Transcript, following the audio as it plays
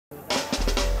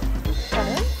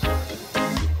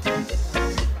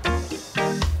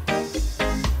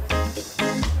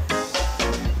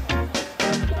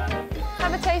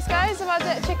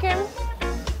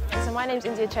my name's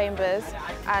India Chambers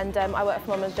and I work for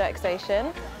Mama's Jerk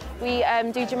Station. We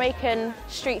do Jamaican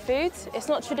street food. It's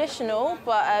not traditional,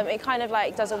 but it kind of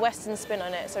like does a Western spin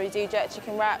on it. So we do jerk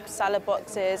chicken wraps, salad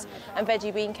boxes, and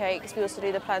veggie bean cakes. We also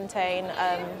do the plantain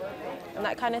and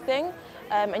that kind of thing.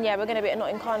 And yeah, we're going to be at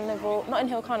Notting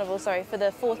Hill Carnival, sorry, for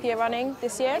the 4th year running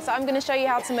this year. So I'm going to show you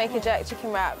how to make a jerk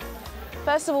chicken wrap.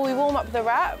 First of all, we warm up the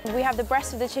wrap. We have the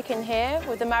breast of the chicken here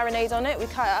with the marinade on it. We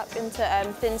cut it up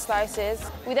into thin slices.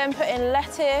 We then put in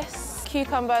lettuce,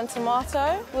 cucumber and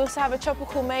tomato. We also have a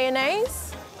tropical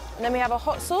mayonnaise. And then we have a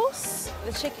hot sauce,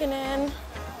 the chicken in.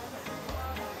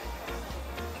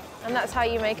 And that's how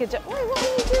you make a jerk. Wait, what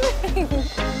are you doing?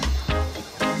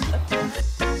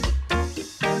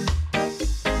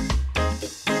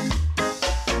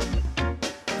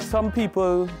 Some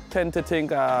people tend to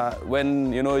think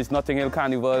when, it's Notting Hill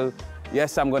Carnival,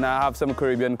 yes, I'm gonna have some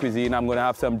Caribbean cuisine, I'm gonna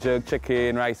have some jerk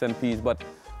chicken, rice and peas, but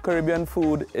Caribbean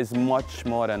food is much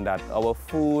more than that. Our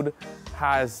food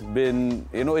has been,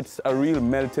 it's a real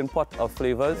melting pot of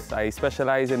flavors. I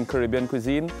specialize in Caribbean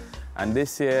cuisine, and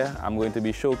this year I'm going to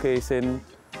be showcasing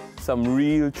some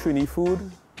real Trini food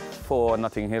for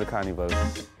Notting Hill Carnival.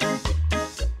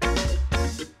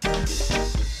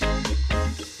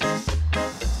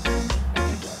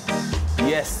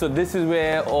 Yes, so this is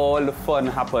where all the fun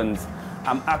happens.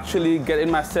 I'm actually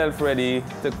getting myself ready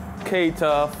to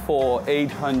cater for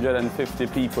 850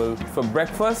 people. For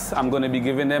breakfast, I'm going to be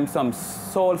giving them some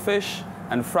saltfish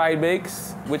and fried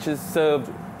bakes, which is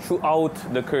served throughout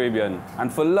the Caribbean.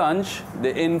 And for lunch,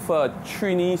 they're in for a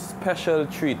Trini special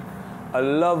treat, a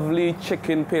lovely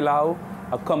chicken pilau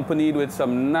accompanied with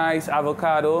some nice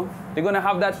avocado. They're going to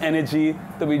have that energy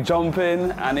to be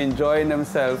jumping and enjoying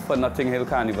themselves for Notting Hill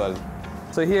Carnival.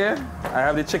 So here, I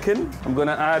have the chicken. I'm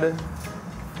gonna add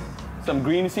some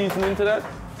green seasoning to that.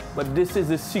 But this is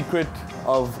the secret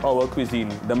of our cuisine,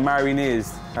 the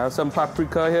marinades. I have some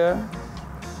paprika here,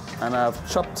 and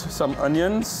I've chopped some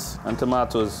onions and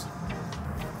tomatoes.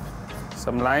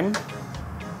 Some lime.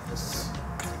 Just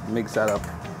mix that up.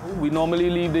 We normally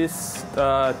leave this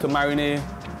to marinate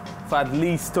for at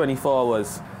least 24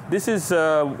 hours. This is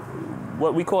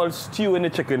what we call stew in the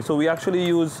chicken. So we actually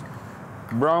use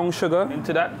brown sugar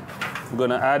into that. I'm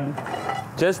gonna add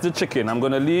just the chicken. I'm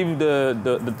gonna leave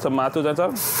the tomatoes and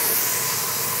stuff.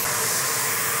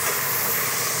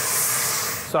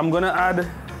 So I'm gonna add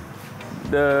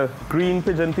the green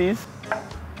pigeon peas,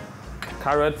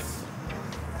 carrots,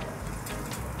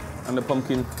 and the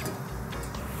pumpkin.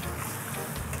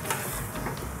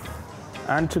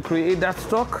 And to create that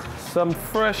stock, some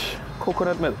fresh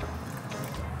coconut milk.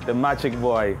 The magic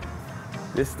boy.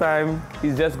 This time,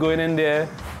 he's just going in there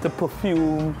to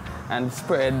perfume and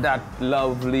spread that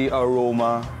lovely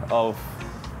aroma of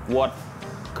what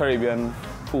Caribbean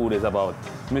food is about.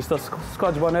 Mr.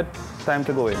 Scotch Bonnet, time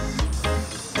to go in.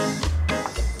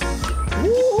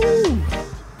 Woo!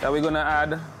 Now we're gonna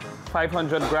add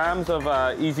 500 grams of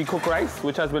easy cook rice,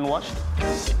 which has been washed.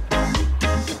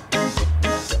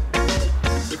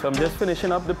 So I'm just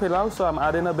finishing up the pilau, so I'm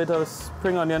adding a bit of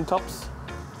spring onion tops,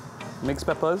 mixed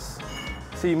peppers.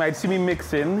 So you might see me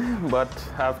mixing, but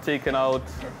I've taken out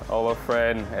our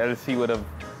friend. Elsie would have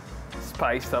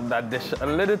spiced up that dish a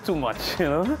little too much,